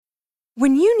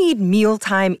When you need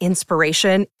mealtime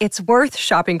inspiration, it's worth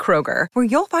shopping Kroger, where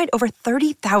you'll find over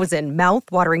 30,000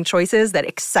 mouth-watering choices that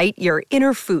excite your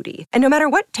inner foodie. And no matter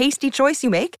what tasty choice you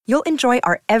make, you'll enjoy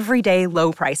our everyday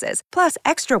low prices, plus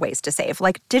extra ways to save,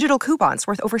 like digital coupons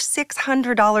worth over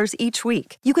 $600 each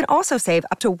week. You can also save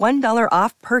up to $1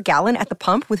 off per gallon at the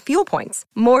pump with fuel points.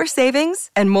 More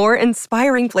savings and more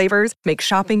inspiring flavors make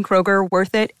shopping Kroger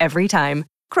worth it every time.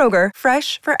 Kroger,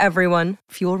 fresh for everyone.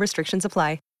 Fuel restrictions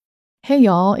apply. Hey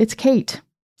y'all, it's Kate.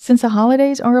 Since the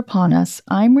holidays are upon us,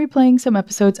 I'm replaying some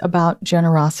episodes about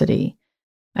generosity.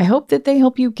 I hope that they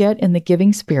help you get in the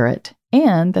giving spirit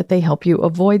and that they help you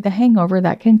avoid the hangover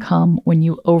that can come when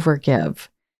you overgive.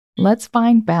 Let's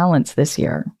find balance this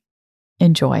year.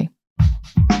 Enjoy.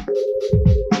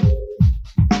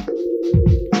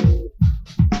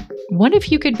 What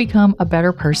if you could become a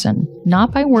better person,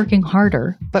 not by working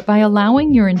harder, but by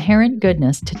allowing your inherent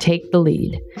goodness to take the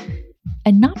lead?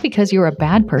 And not because you're a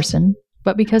bad person,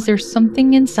 but because there's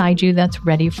something inside you that's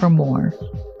ready for more.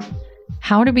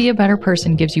 How to Be a Better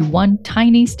Person gives you one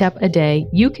tiny step a day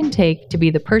you can take to be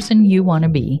the person you want to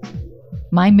be.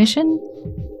 My mission?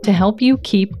 To help you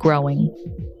keep growing.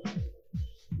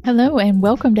 Hello, and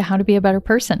welcome to How to Be a Better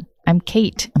Person. I'm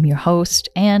Kate. I'm your host,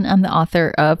 and I'm the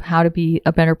author of How to Be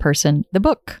a Better Person, the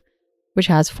book, which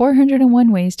has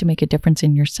 401 ways to make a difference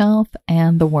in yourself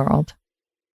and the world.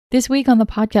 This week on the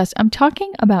podcast, I'm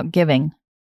talking about giving,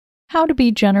 how to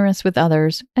be generous with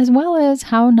others, as well as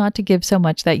how not to give so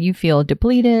much that you feel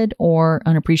depleted or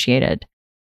unappreciated.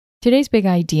 Today's big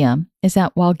idea is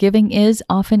that while giving is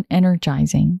often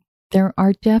energizing, there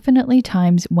are definitely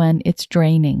times when it's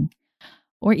draining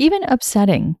or even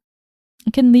upsetting.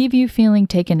 It can leave you feeling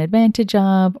taken advantage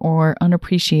of or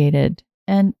unappreciated,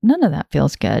 and none of that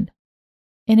feels good.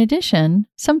 In addition,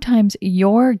 sometimes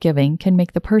your giving can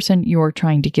make the person you're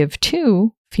trying to give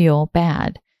to feel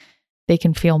bad. They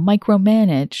can feel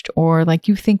micromanaged or like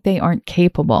you think they aren't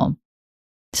capable.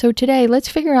 So today, let's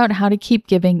figure out how to keep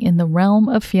giving in the realm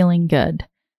of feeling good.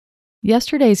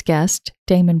 Yesterday's guest,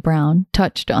 Damon Brown,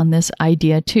 touched on this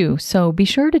idea too, so be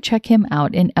sure to check him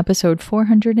out in episode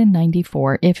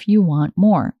 494 if you want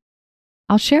more.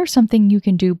 I'll share something you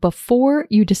can do before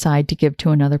you decide to give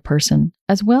to another person,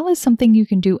 as well as something you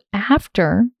can do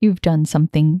after you've done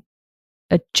something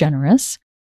generous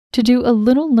to do a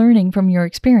little learning from your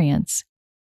experience.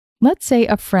 Let's say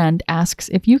a friend asks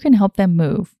if you can help them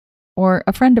move, or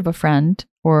a friend of a friend,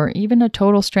 or even a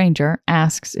total stranger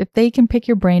asks if they can pick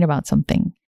your brain about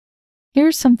something.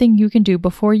 Here's something you can do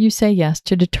before you say yes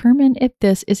to determine if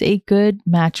this is a good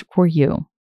match for you.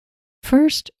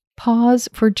 First, pause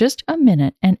for just a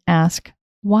minute and ask,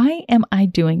 why am I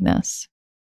doing this?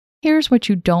 Here's what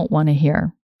you don't want to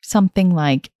hear. Something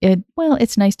like,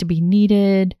 it's nice to be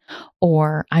needed,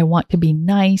 or I want to be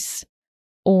nice,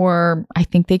 or I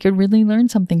think they could really learn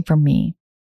something from me.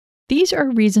 These are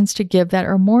reasons to give that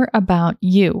are more about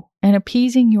you and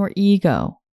appeasing your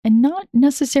ego, and not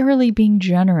necessarily being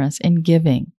generous in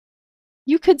giving.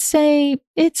 You could say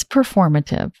it's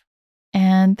performative,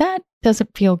 and that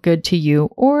doesn't feel good to you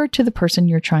or to the person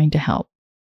you're trying to help.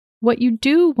 What you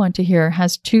do want to hear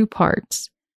has two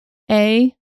parts.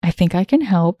 A, I think I can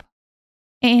help.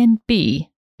 And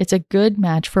B, it's a good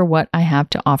match for what I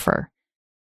have to offer.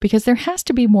 Because there has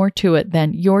to be more to it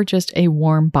than you're just a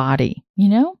warm body, you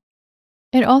know?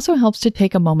 It also helps to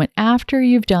take a moment after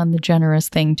you've done the generous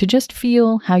thing to just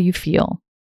feel how you feel.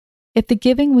 If the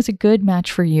giving was a good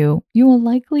match for you, you will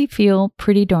likely feel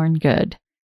pretty darn good.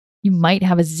 You might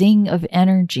have a zing of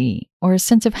energy or a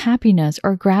sense of happiness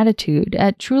or gratitude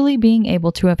at truly being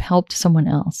able to have helped someone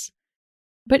else.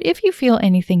 But if you feel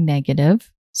anything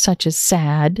negative, such as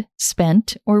sad,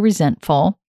 spent, or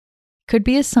resentful, could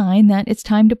be a sign that it's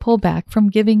time to pull back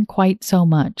from giving quite so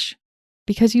much,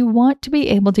 because you want to be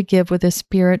able to give with a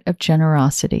spirit of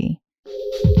generosity.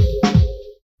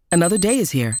 Another day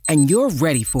is here, and you're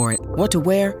ready for it. What to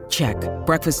wear? Check.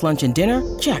 Breakfast, lunch, and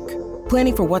dinner? Check.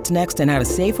 Planning for what's next and how to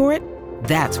save for it?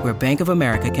 That's where Bank of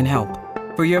America can help.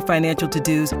 For your financial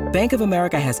to-dos, Bank of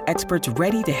America has experts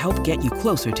ready to help get you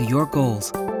closer to your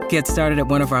goals. Get started at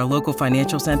one of our local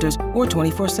financial centers or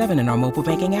 24/7 in our mobile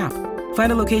banking app.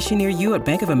 Find a location near you at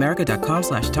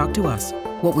bankofamerica.com/talktous.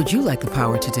 What would you like the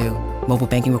power to do? Mobile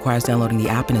banking requires downloading the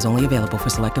app and is only available for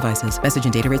select devices. Message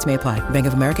and data rates may apply. Bank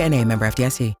of America NA, member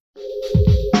FDIC.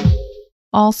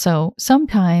 Also,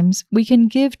 sometimes we can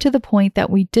give to the point that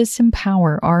we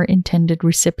disempower our intended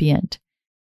recipient.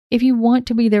 If you want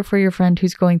to be there for your friend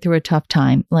who's going through a tough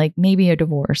time, like maybe a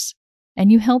divorce,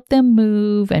 and you help them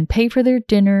move and pay for their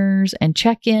dinners and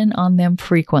check in on them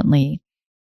frequently,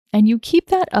 and you keep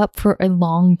that up for a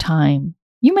long time,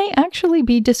 you may actually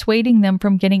be dissuading them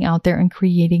from getting out there and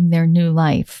creating their new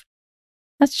life.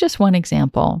 That's just one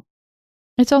example.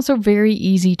 It's also very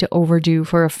easy to overdo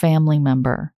for a family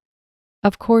member.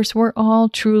 Of course, we're all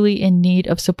truly in need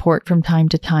of support from time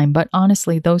to time, but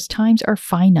honestly, those times are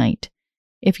finite.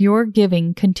 If your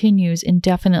giving continues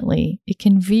indefinitely, it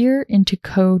can veer into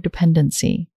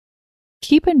codependency.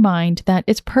 Keep in mind that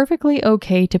it's perfectly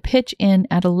okay to pitch in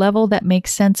at a level that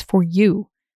makes sense for you.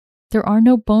 There are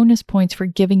no bonus points for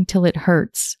giving till it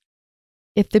hurts.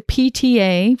 If the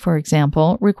PTA, for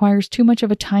example, requires too much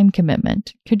of a time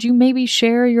commitment, could you maybe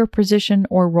share your position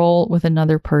or role with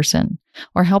another person,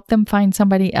 or help them find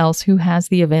somebody else who has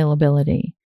the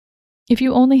availability? If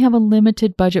you only have a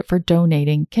limited budget for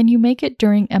donating, can you make it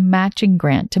during a matching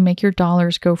grant to make your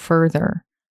dollars go further?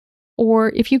 Or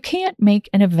if you can't make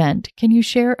an event, can you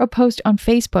share a post on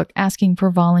Facebook asking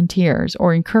for volunteers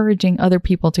or encouraging other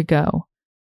people to go?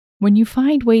 When you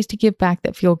find ways to give back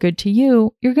that feel good to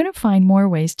you, you're going to find more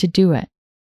ways to do it.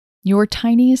 Your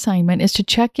tiny assignment is to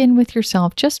check in with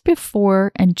yourself just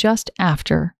before and just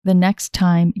after the next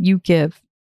time you give.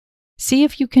 See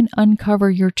if you can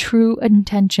uncover your true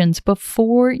intentions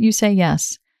before you say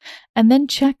yes, and then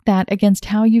check that against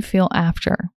how you feel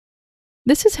after.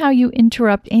 This is how you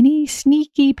interrupt any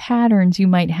sneaky patterns you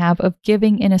might have of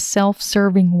giving in a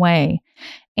self-serving way,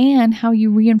 and how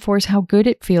you reinforce how good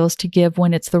it feels to give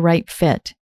when it's the right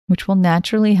fit, which will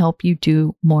naturally help you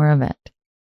do more of it.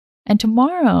 And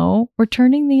tomorrow, we're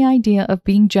turning the idea of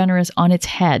being generous on its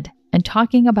head and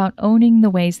talking about owning the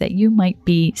ways that you might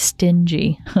be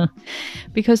stingy.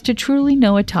 Because to truly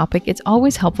know a topic, it's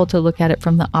always helpful to look at it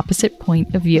from the opposite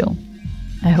point of view.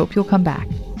 I hope you'll come back.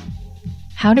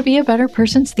 How to Be a Better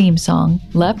Person's theme song,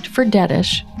 Left for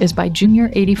Deadish, is by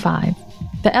Junior85.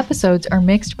 The episodes are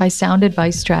mixed by Sound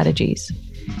Advice Strategies.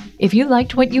 If you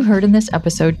liked what you heard in this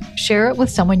episode, share it with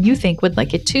someone you think would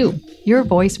like it too. Your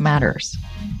voice matters.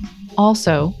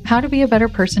 Also, How to Be a Better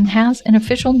Person has an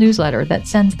official newsletter that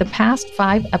sends the past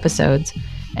 5 episodes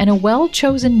and a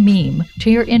well-chosen meme to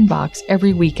your inbox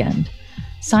every weekend.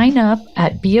 Sign up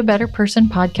at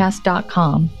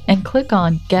beabetterpersonpodcast.com and click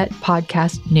on Get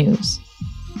Podcast News.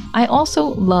 I also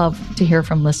love to hear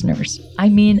from listeners. I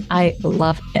mean, I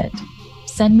love it.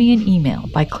 Send me an email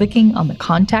by clicking on the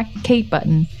Contact Kate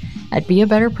button at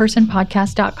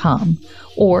beabetterpersonpodcast.com,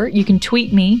 or you can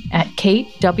tweet me at Kate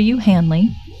W. Hanley,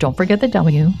 don't forget the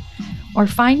W, or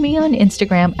find me on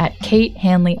Instagram at Kate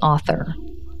Hanley Author.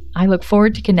 I look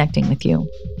forward to connecting with you.